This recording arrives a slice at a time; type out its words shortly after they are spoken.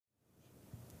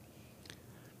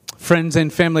Friends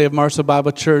and family of Marshall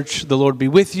Bible Church, the Lord be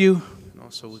with you. And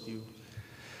also with you.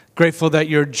 Grateful that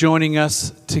you're joining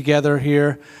us together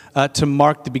here to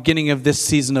mark the beginning of this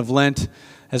season of Lent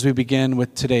as we begin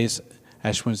with today's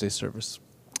Ash Wednesday service.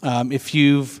 If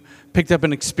you've picked up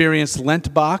an experienced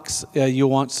Lent box,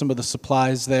 you'll want some of the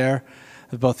supplies there,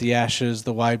 both the ashes,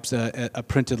 the wipes, a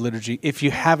printed liturgy. If you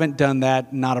haven't done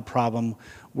that, not a problem.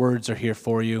 Words are here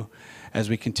for you as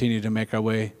we continue to make our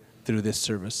way through this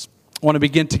service. I want to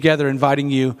begin together inviting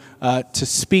you to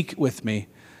speak with me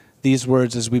these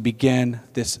words as we begin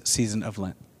this season of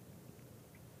Lent.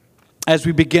 As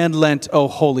we begin Lent, O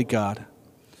holy God,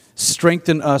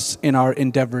 strengthen us in our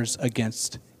endeavors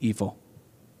against evil.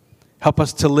 Help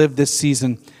us to live this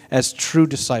season as true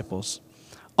disciples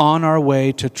on our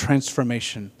way to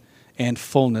transformation and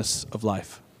fullness of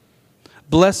life.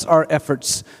 Bless our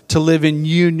efforts to live in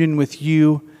union with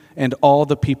you and all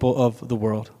the people of the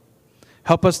world.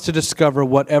 Help us to discover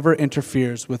whatever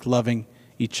interferes with loving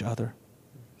each other.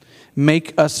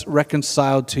 Make us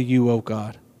reconciled to you, O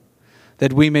God,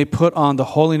 that we may put on the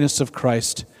holiness of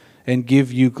Christ and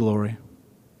give you glory.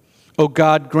 O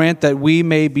God, grant that we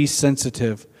may be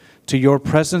sensitive to your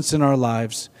presence in our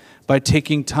lives by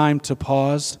taking time to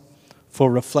pause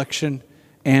for reflection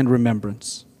and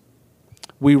remembrance.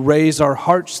 We raise our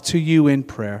hearts to you in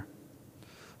prayer.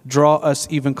 Draw us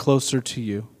even closer to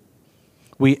you.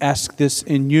 We ask this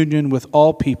in union with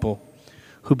all people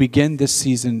who begin this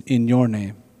season in your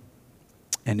name.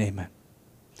 And amen.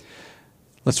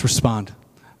 Let's respond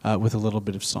with a little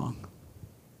bit of song.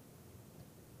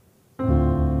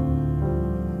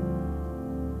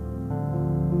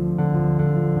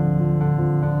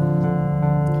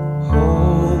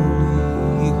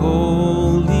 Holy,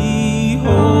 holy,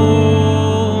 holy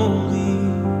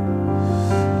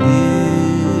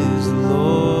is the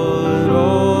Lord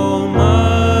Almighty.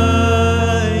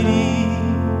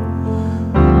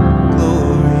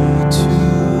 Glory to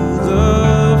the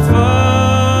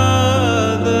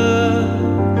Father,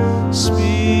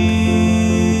 Spirit,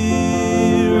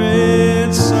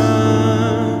 Son.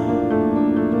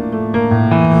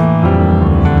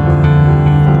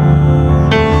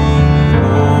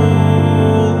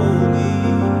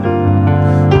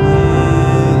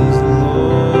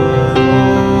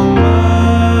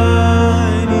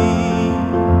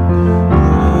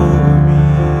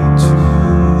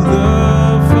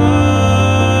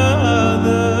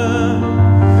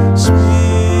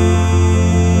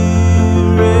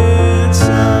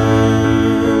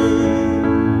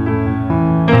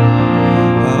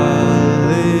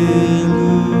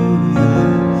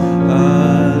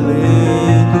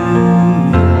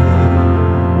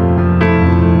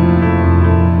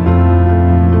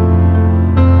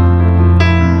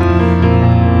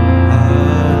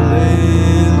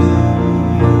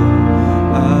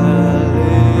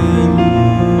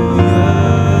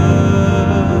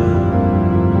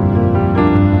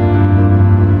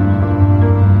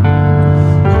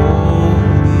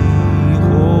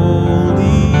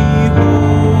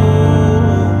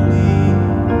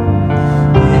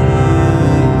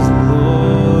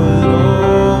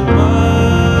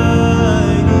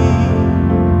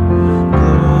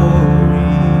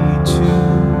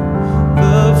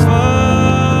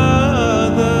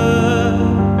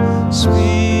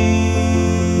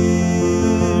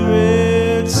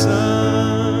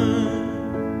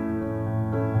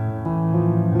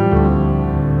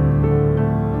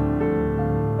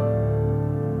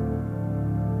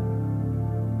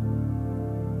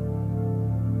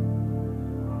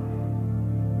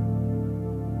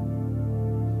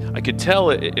 I could tell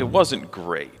it wasn't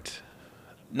great.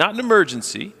 Not an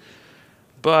emergency,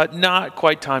 but not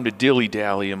quite time to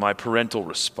dilly-dally in my parental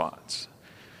response.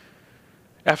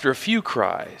 After a few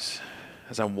cries,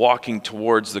 as I'm walking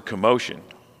towards the commotion,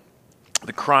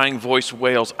 the crying voice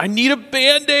wails, "I need a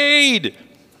Band-Aid!"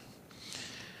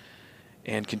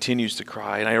 and continues to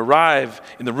cry. And I arrive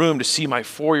in the room to see my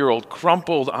 4-year-old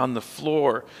crumpled on the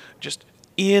floor, just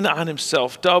in on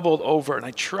himself, doubled over, and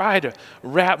I try to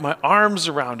wrap my arms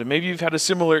around him. Maybe you've had a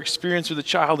similar experience with a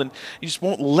child, and you just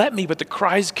won't let me, but the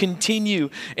cries continue,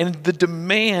 and the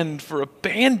demand for a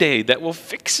Band-Aid that will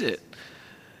fix it.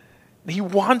 He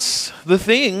wants the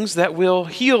things that will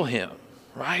heal him,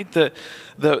 right? The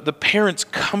parent's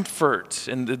comfort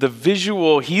and the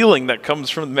visual healing that comes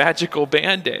from the magical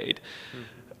Band-Aid.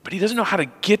 But he doesn't know how to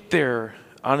get there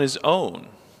on his own.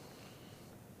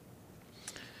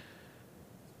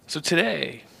 So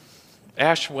today,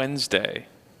 Ash Wednesday,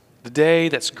 the day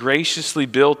that's graciously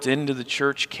built into the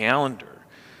church calendar,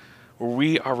 where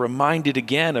we are reminded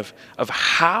again of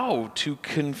how to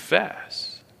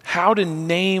confess, how to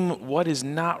name what is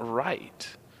not right,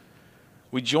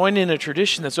 We join in a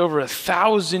tradition that's over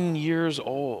 1,000 years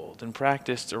old and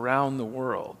practiced around the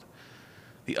world.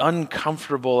 The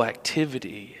uncomfortable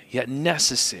activity, yet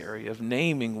necessary, of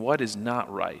naming what is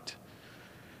not right.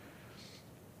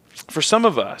 For some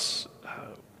of us,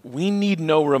 we need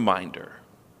no reminder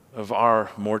of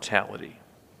our mortality.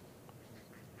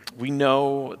 We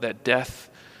know that death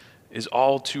is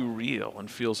all too real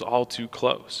and feels all too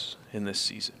close in this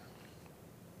season.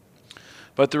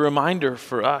 But the reminder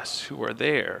for us who are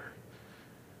there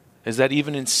is that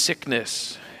even in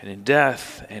sickness and in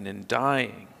death and in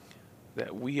dying,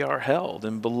 that we are held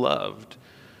and beloved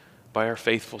by our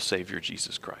faithful Savior,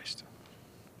 Jesus Christ.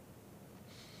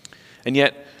 And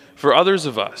yet, for others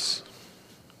of us,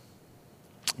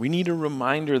 we need a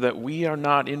reminder that we are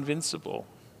not invincible,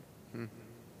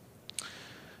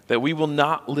 that we will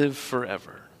not live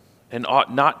forever, and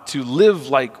ought not to live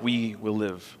like we will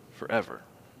live forever.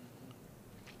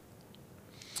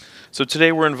 So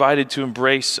today we're invited to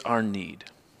embrace our need,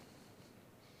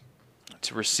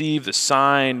 to receive the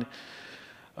sign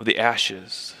of the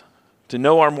ashes, to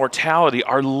know our mortality,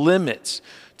 our limits,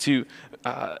 to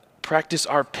practice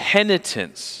our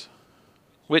penitence,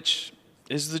 which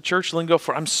is the church lingo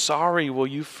for "I'm sorry, will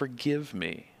you forgive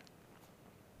me?"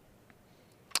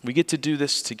 We get to do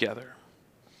this together.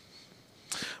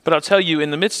 But I'll tell you,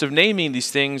 in the midst of naming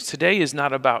these things, today is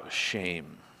not about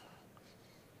shame.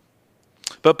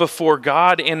 But before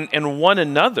God and one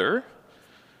another,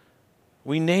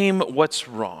 we name what's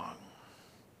wrong.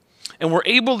 And we're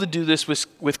able to do this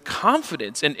with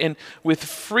confidence and with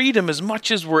freedom as much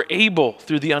as we're able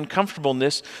through the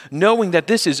uncomfortableness, knowing that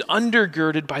this is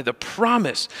undergirded by the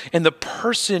promise and the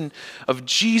person of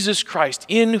Jesus Christ,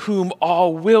 in whom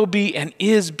all will be and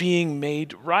is being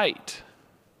made right.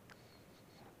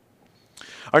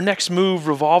 Our next move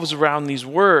revolves around these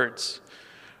words.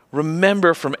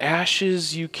 Remember, from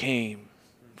ashes you came,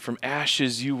 from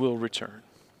ashes you will return.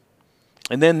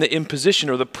 And then the imposition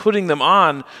or the putting them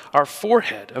on our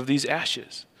forehead of these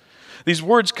ashes. These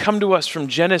words come to us from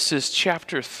Genesis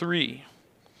chapter 3,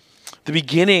 the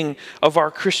beginning of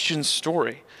our Christian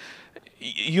story.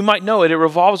 You might know it. It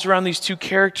revolves around these two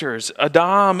characters,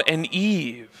 Adam and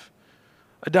Eve.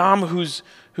 Adam, whose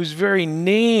very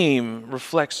name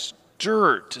reflects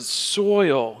dirt,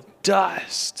 soil,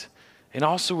 dust, and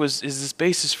also is this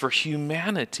basis for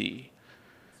humanity.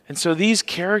 And so these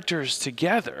characters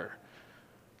together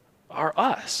are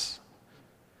us.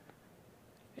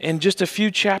 And just a few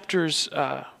chapters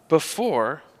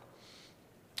before,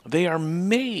 they are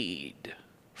made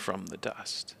from the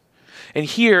dust. And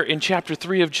here in chapter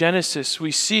 3 of Genesis,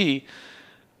 we see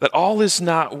that all is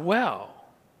not well.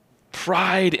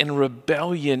 Pride and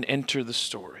rebellion enter the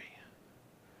story.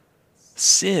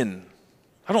 Sin.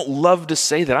 I don't love to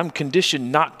say that. I'm conditioned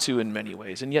not to in many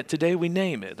ways. And yet today we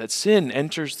name it, that sin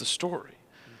enters the story.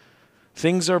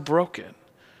 Things are broken.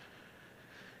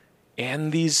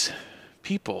 And these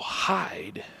people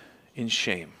hide in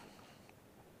shame.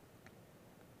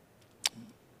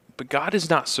 But God is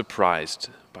not surprised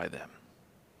by them.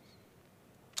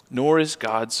 Nor is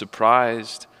God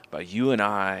surprised by you and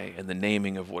I and the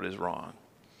naming of what is wrong.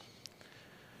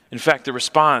 In fact, the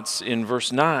response in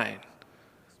verse 9,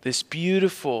 this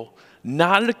beautiful,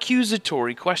 not an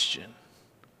accusatory question,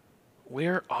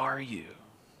 where are you?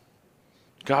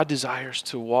 God desires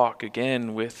to walk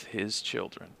again with his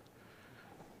children.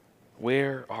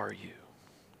 Where are you?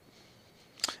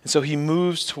 And so he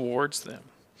moves towards them.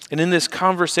 And in this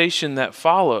conversation that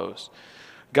follows,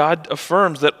 God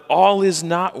affirms that all is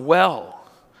not well.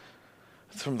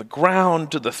 From the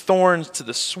ground to the thorns to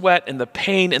the sweat and the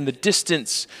pain and the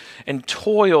distance and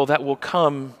toil that will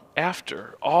come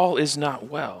after, all is not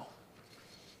well.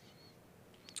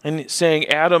 And saying,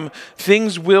 Adam,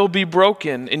 things will be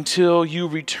broken until you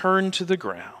return to the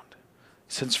ground,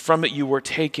 since from it you were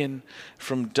taken,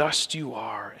 from dust you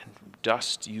are, and from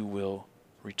dust you will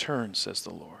return, says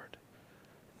the Lord,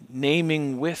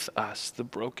 naming with us the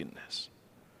brokenness.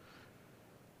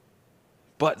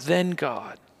 But then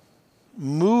God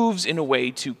moves in a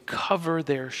way to cover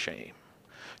their shame,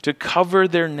 to cover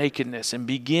their nakedness, and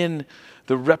begin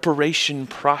the reparation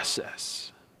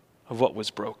process of what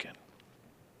was broken.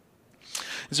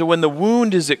 And so when the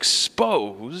wound is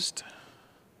exposed,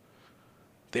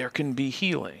 there can be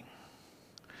healing.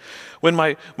 When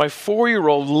my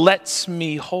 4-year-old lets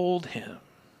me hold him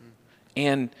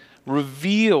and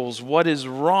reveals what is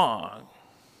wrong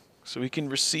so he can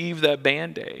receive that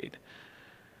Band-Aid,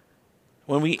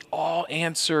 when we all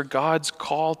answer God's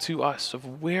call to us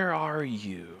of where are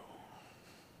you,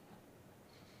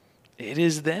 it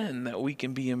is then that we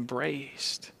can be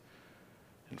embraced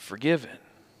and forgiven.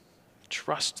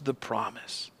 Trust the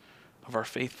promise of our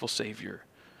faithful Savior,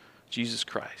 Jesus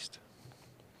Christ.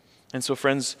 And so,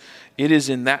 friends, it is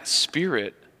in that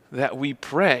spirit that we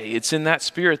pray. It's in that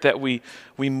spirit that we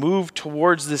move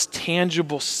towards this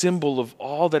tangible symbol of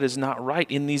all that is not right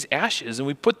in these ashes, and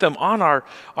we put them on our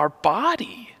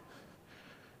body.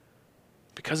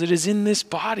 Because it is in this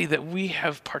body that we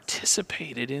have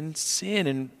participated in sin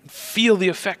and feel the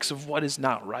effects of what is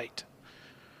not right.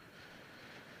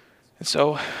 And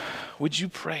so, would you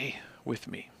pray with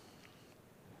me?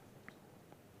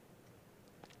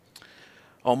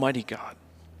 Almighty God,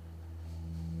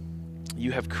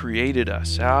 you have created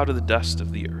us out of the dust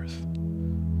of the earth.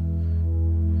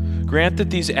 Grant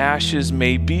that these ashes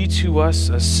may be to us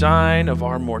a sign of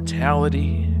our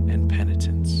mortality and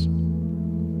penitence,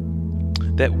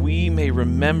 that we may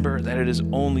remember that it is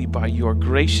only by your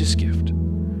gracious gift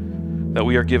that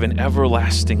we are given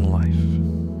everlasting life.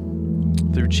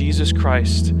 Through Jesus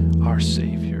Christ, our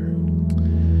Savior.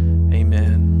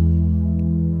 Amen.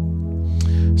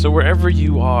 So wherever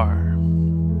you are,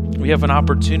 we have an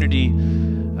opportunity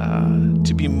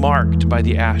to be marked by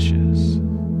the ashes.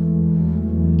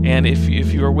 And if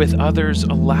you are with others,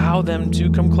 allow them to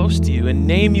come close to you and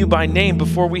name you by name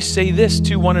before we say this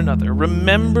to one another.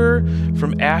 Remember,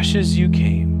 from ashes you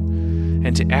came,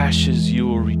 and to ashes you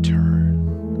will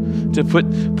return. To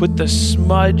put the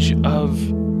smudge of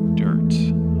dirt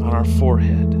on our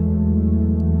forehead.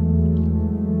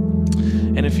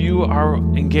 And if you are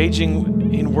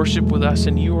engaging in worship with us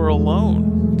and you are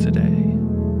alone today,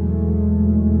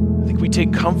 I think we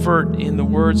take comfort in the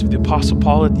words of the Apostle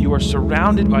Paul that you are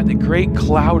surrounded by the great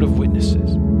cloud of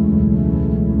witnesses,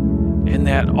 and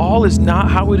that all is not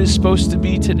how it is supposed to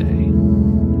be today.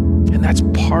 And that's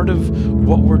part of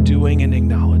what we're doing and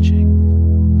acknowledging.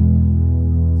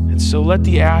 And so let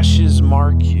the ashes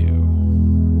mark you.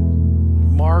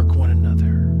 Mark one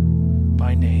another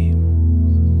by name.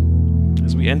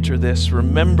 As we enter this,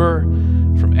 remember,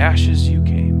 from ashes you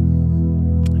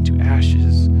came, and to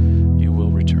ashes you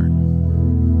will return.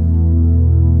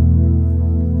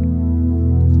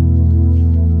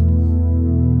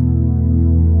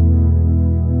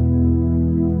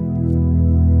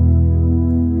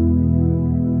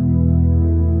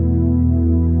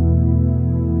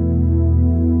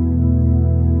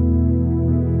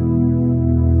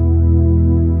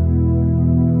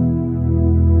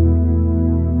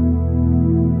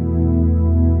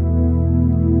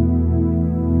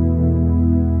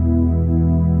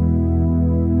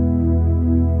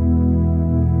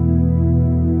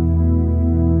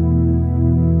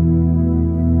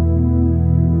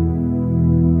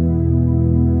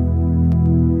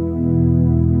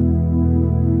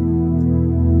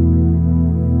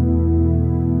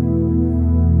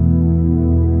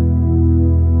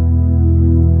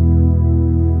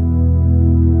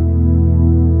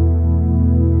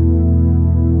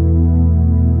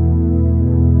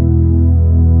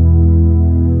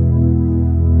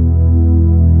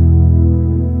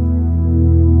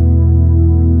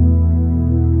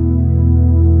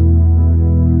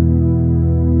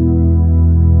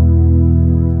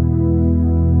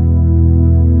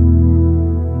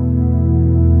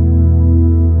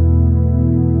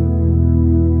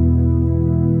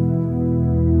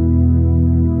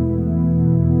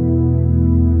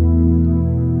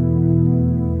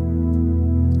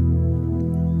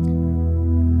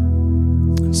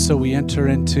 So we enter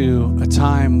into a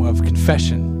time of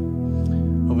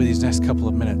confession over these next couple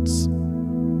of minutes.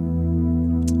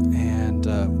 And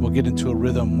we'll get into a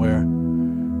rhythm where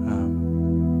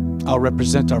I'll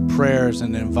represent our prayers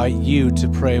and invite you to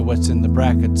pray what's in the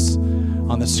brackets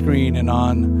on the screen and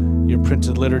on your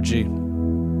printed liturgy.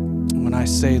 When I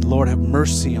say, Lord, have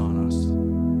mercy on us,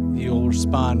 you'll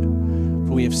respond,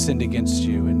 for we have sinned against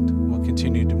you, and we'll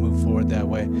continue to move forward that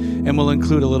way. And we'll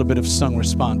include a little bit of sung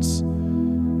response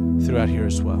throughout here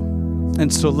as well.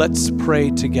 And so let's pray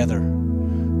together,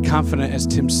 confident, as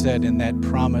Tim said, in that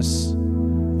promise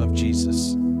of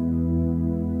Jesus.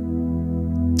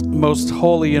 Most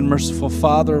holy and merciful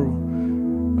Father,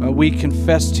 we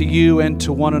confess to you and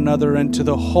to one another and to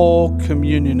the whole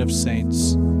communion of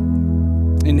saints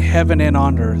in heaven and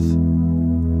on earth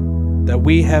that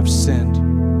we have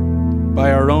sinned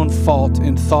by our own fault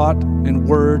in thought and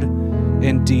word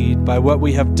and deed, by what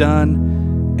we have done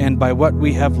and by what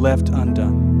we have left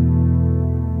undone.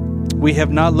 We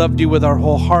have not loved you with our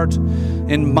whole heart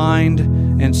and mind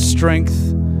and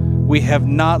strength. We have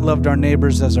not loved our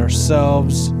neighbors as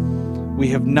ourselves. We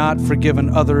have not forgiven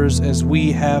others as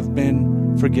we have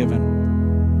been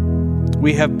forgiven.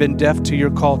 We have been deaf to your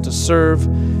call to serve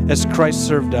as Christ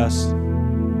served us.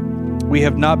 We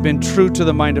have not been true to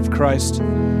the mind of Christ,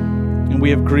 and we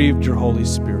have grieved your Holy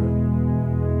Spirit.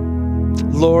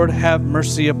 Lord, have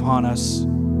mercy upon us,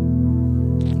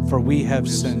 for we have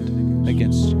sinned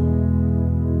against you.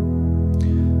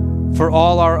 For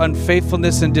all our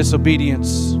unfaithfulness and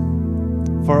disobedience,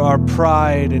 for our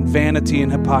pride and vanity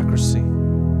and hypocrisy,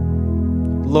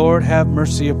 Lord, have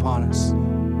mercy upon us,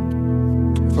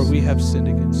 for we have sinned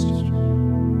against you.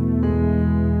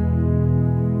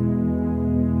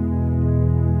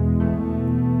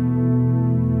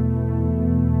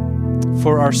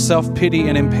 For our self-pity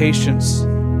and impatience,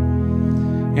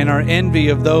 and our envy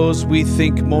of those we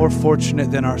think more fortunate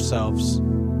than ourselves,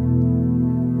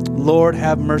 Lord,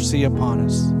 have mercy upon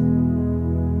us,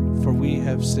 for we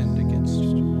have sinned against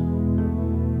you.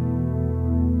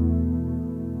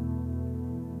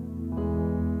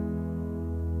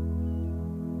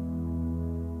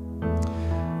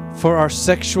 For our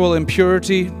sexual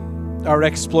impurity, our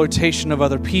exploitation of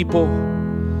other people,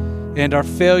 and our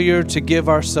failure to give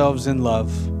ourselves in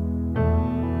love,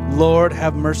 Lord,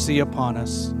 have mercy upon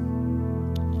us,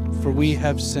 for we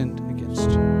have sinned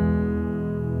against you.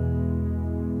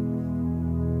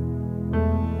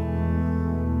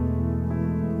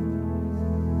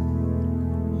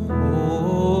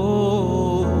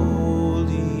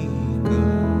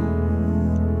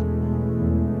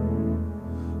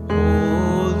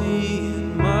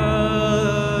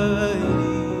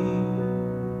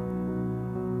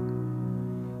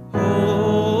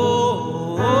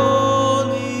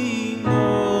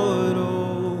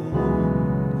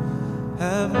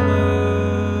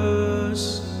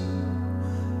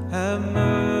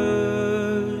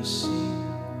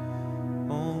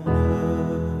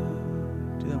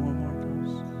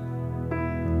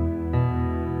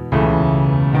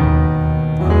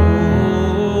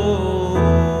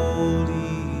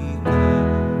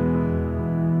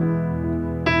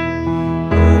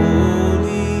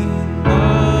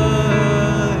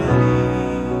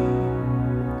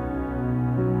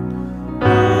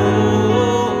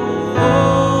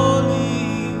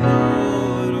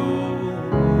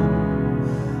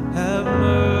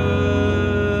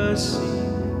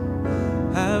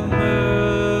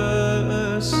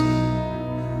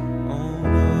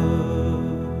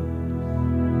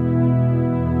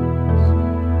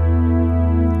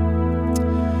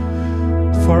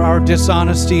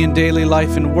 Dishonesty in daily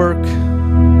life and work,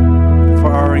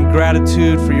 for our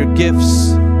ingratitude for your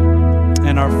gifts,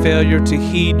 and our failure to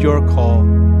heed your call.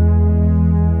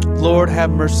 Lord, have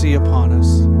mercy upon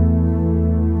us,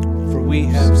 for we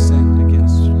have sinned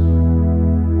against you.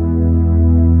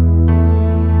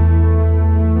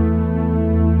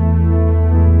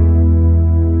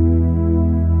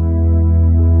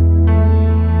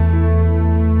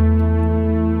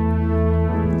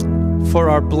 For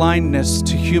our blindness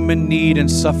to human need and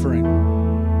suffering,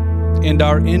 and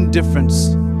our indifference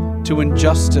to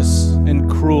injustice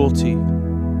and cruelty,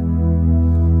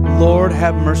 Lord,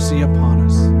 have mercy upon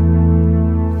us,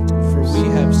 for we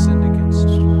have sinned against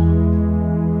you.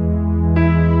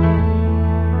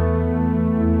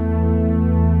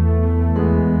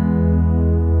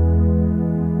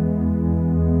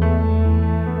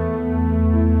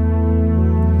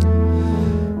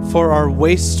 For our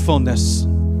wastefulness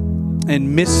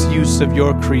and misuse of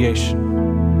your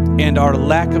creation, and our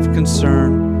lack of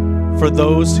concern for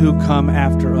those who come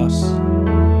after us,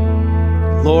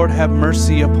 Lord, have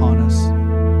mercy upon us,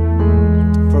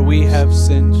 for we have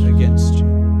sinned against you.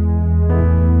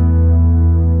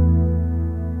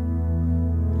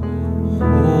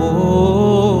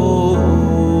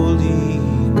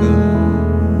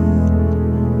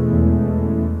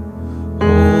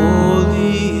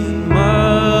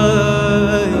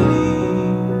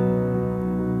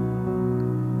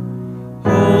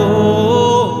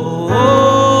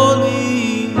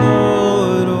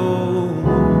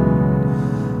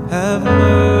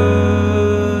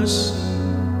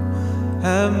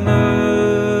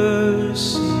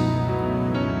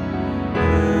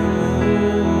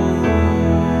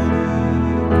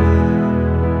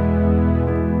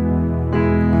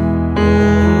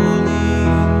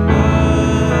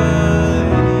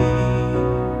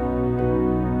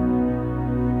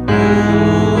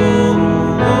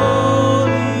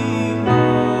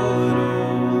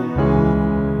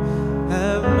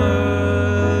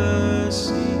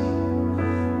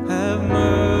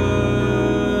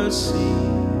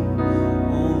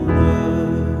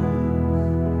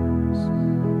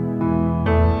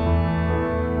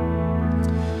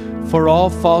 For all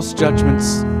false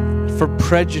judgments, for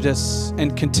prejudice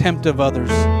and contempt of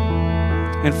others,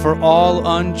 and for all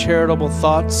uncharitable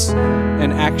thoughts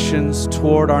and actions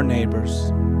toward our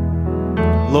neighbors,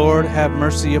 Lord, have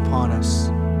mercy upon us,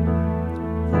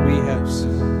 for we have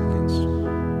sinned against you.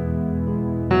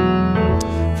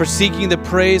 for seeking the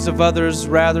praise of others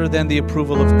rather than the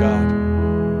approval of God.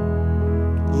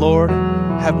 Lord,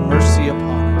 have mercy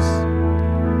upon us,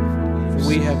 for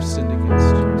we have sinned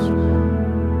against you.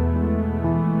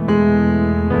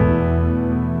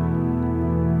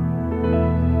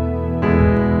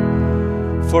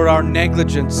 For our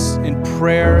negligence in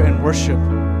prayer and worship,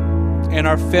 and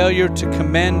our failure to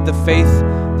commend the faith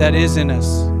that is in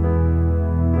us.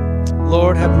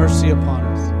 Lord, have mercy upon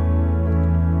us,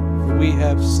 for we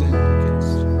have sinned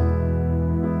against you.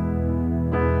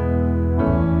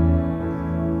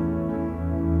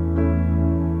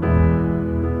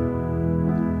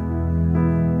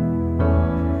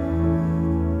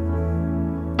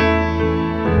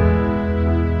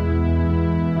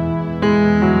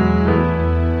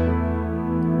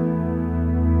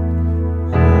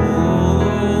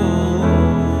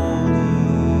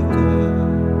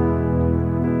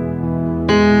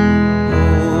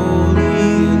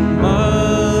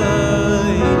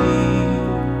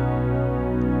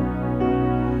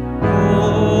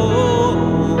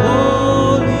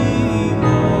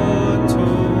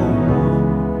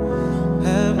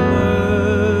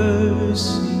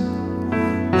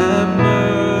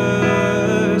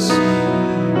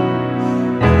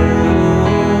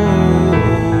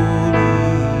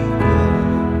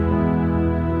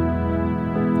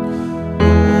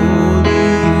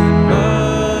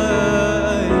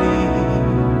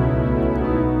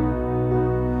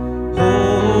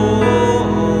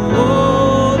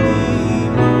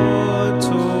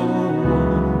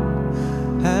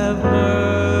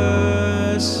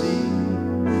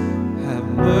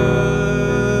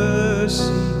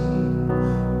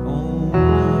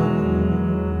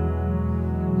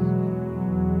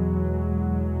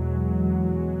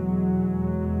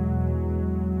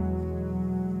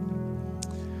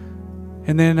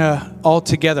 And then all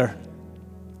together,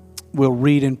 we'll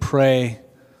read and pray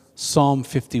Psalm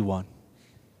 51.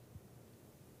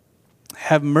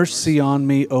 Have mercy on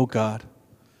me, O God,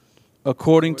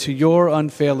 according to your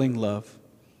unfailing love.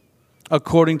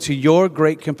 According to your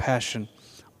great compassion,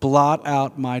 blot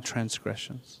out my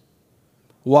transgressions.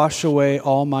 Wash away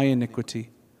all my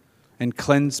iniquity and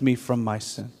cleanse me from my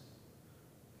sin.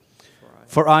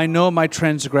 For I know my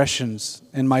transgressions,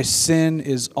 and my sin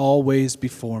is always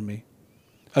before me.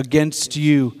 Against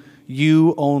you,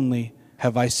 you only,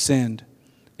 have I sinned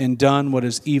and done what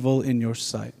is evil in your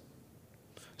sight.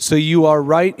 So you are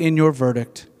right in your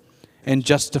verdict and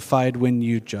justified when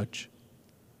you judge.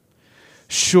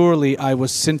 Surely I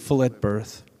was sinful at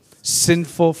birth,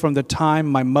 sinful from the time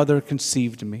my mother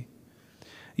conceived me.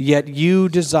 Yet you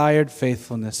desired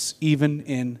faithfulness even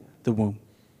in the womb.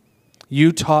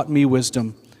 You taught me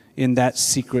wisdom in that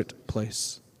secret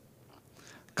place.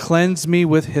 Cleanse me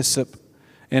with hyssop,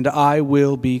 and I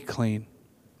will be clean.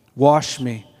 Wash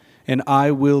me, and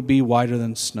I will be whiter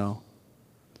than snow.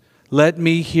 Let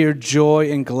me hear joy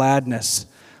and gladness.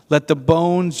 Let the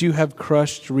bones you have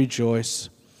crushed rejoice.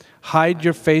 Hide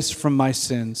your face from my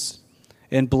sins,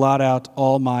 and blot out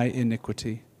all my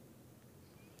iniquity.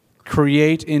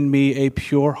 Create in me a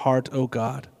pure heart, O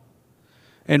God,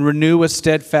 and renew a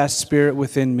steadfast spirit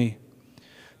within me.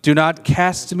 Do not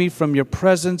cast me from your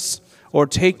presence, or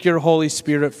take your Holy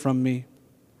Spirit from me.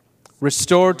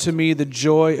 Restore to me the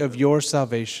joy of your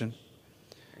salvation,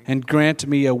 and grant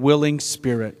me a willing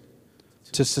spirit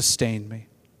to sustain me.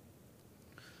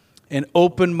 And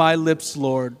open my lips,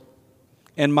 Lord,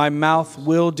 and my mouth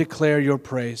will declare your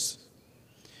praise.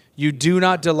 You do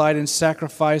not delight in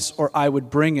sacrifice, or I would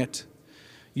bring it.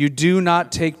 You do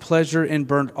not take pleasure in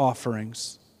burnt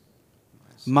offerings.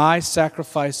 My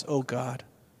sacrifice, O God,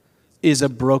 is a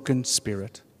broken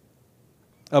spirit,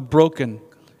 a broken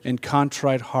and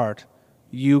contrite heart.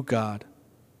 You, God,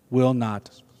 will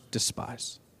not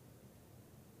despise.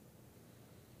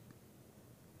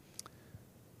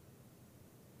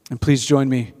 And please join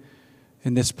me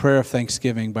in this prayer of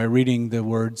thanksgiving by reading the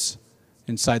words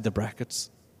inside the brackets.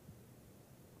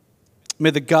 May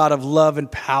the God of love and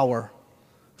power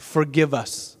forgive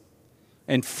us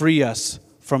and free us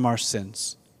from our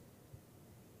sins.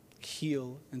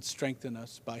 Heal and strengthen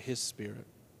us by his Spirit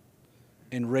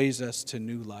and raise us to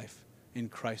new life in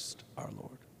Christ our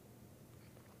Lord.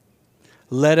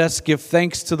 Let us give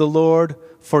thanks to the Lord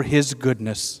for his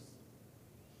goodness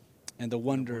and the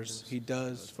wonders he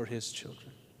does for his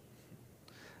children.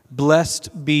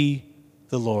 Blessed be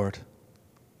the Lord,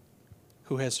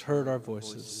 who has heard our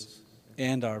voices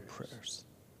and our prayers.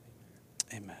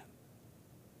 Amen.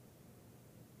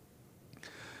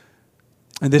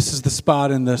 And this is the spot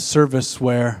in the service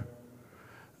where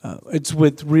it's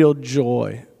with real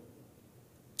joy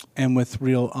and with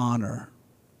real honor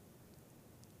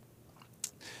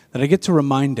that I get to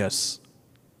remind us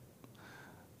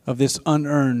of this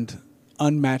unearned,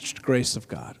 unmatched grace of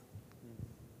God.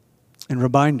 And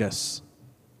remind us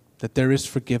that there is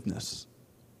forgiveness.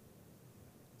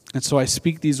 And so I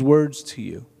speak these words to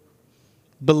you.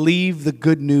 Believe the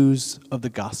good news of the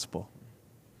gospel.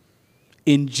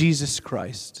 In Jesus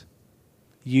Christ,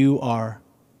 you are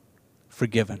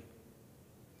forgiven.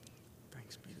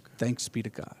 Thanks be to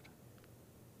God.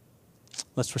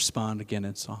 Let's respond again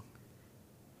in song.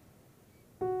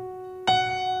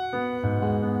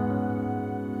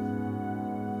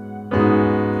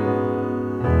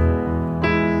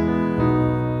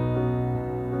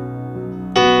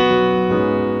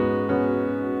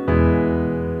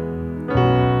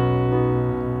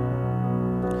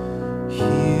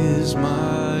 Here's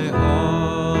my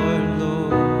heart,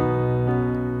 Lord.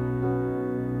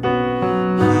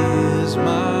 Here's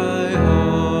my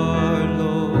heart,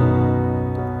 Lord.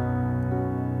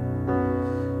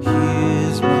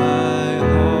 Here's my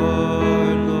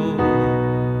heart, Lord.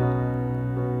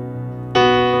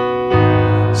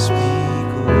 Speak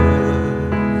what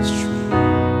is true.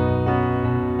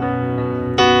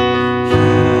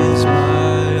 Here's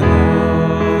my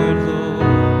heart,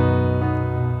 Lord.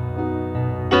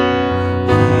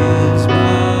 Here's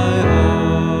my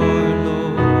heart,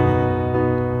 Lord.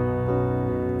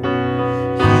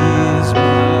 Here's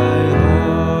my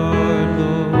heart,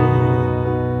 Lord.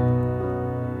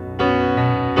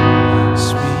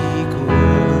 Speak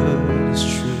what is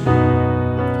true.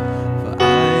 For I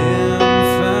am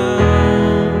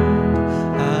found,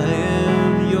 I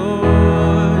am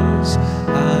yours,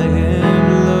 I am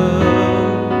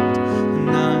loved, and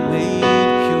I'm made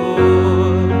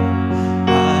pure.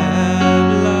 I have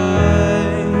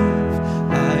life,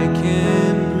 I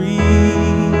can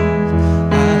breathe,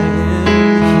 I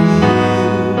am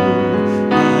healed,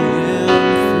 I am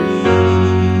free.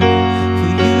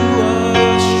 For you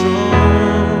are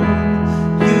strong,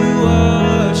 you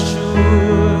are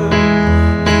sure,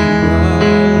 you are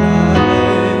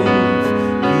life,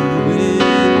 you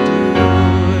endure.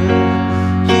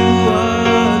 You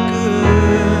are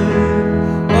good,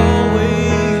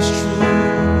 always true.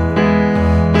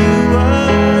 You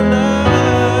are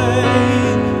light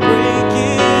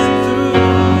breaking through.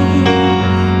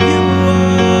 You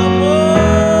are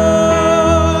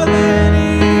more than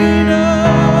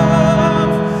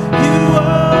enough. You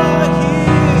are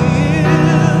here.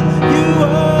 You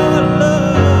are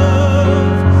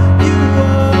love. You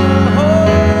are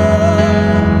hope.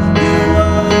 You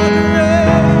are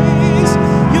grace.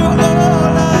 You're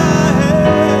all I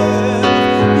have.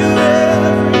 You're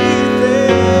everything.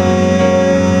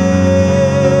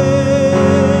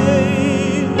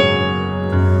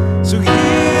 So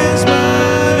here's my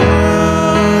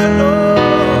heart, Lord.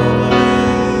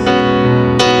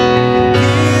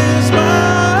 Here's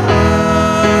my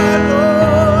heart,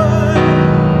 Lord.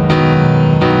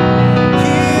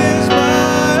 Here's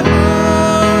my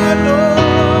heart,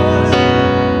 Lord.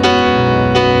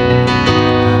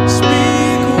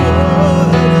 Speak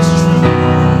what is true.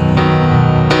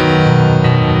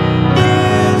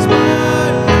 Here's my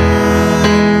life,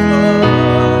 Lord.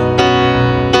 Here's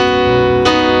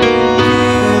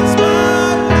my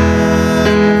life,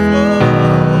 Lord.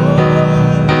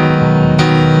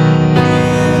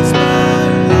 Here's my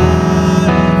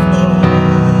life, Lord.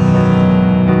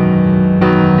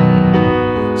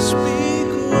 Speak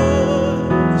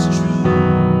what is true.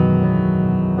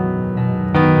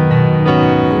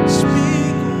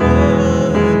 Speak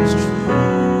what is true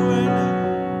right now.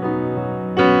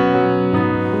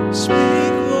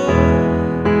 Speak what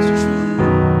is true.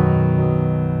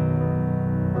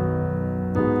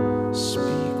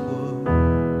 Speak what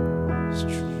is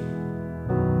true.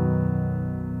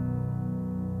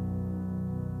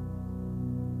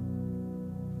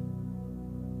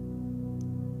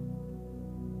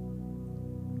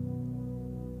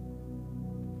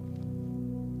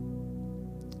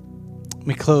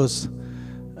 We close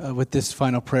with this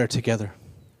final prayer together.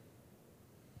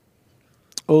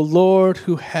 O Lord,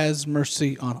 who has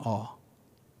mercy on all,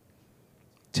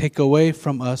 take away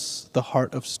from us the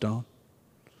heart of stone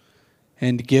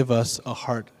and give us a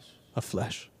heart of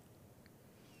flesh,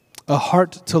 a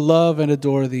heart to love and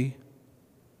adore thee,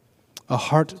 a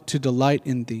heart to delight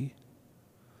in thee,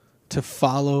 to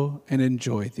follow and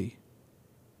enjoy thee.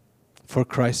 For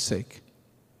Christ's sake.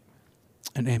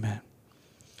 And amen.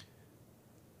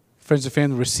 Friends and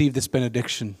family, receive this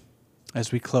benediction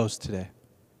as we close today.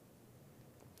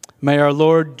 May our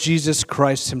Lord Jesus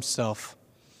Christ himself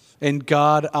and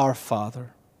God our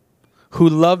Father, who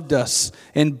loved us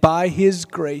and by his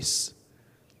grace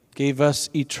gave us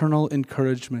eternal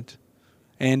encouragement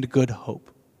and good hope,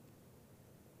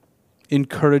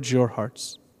 encourage your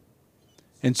hearts,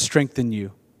 and strengthen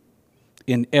you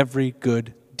in every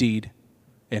good deed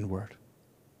and word.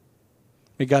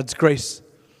 May God's grace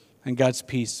and God's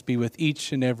peace be with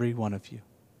each and every one of you.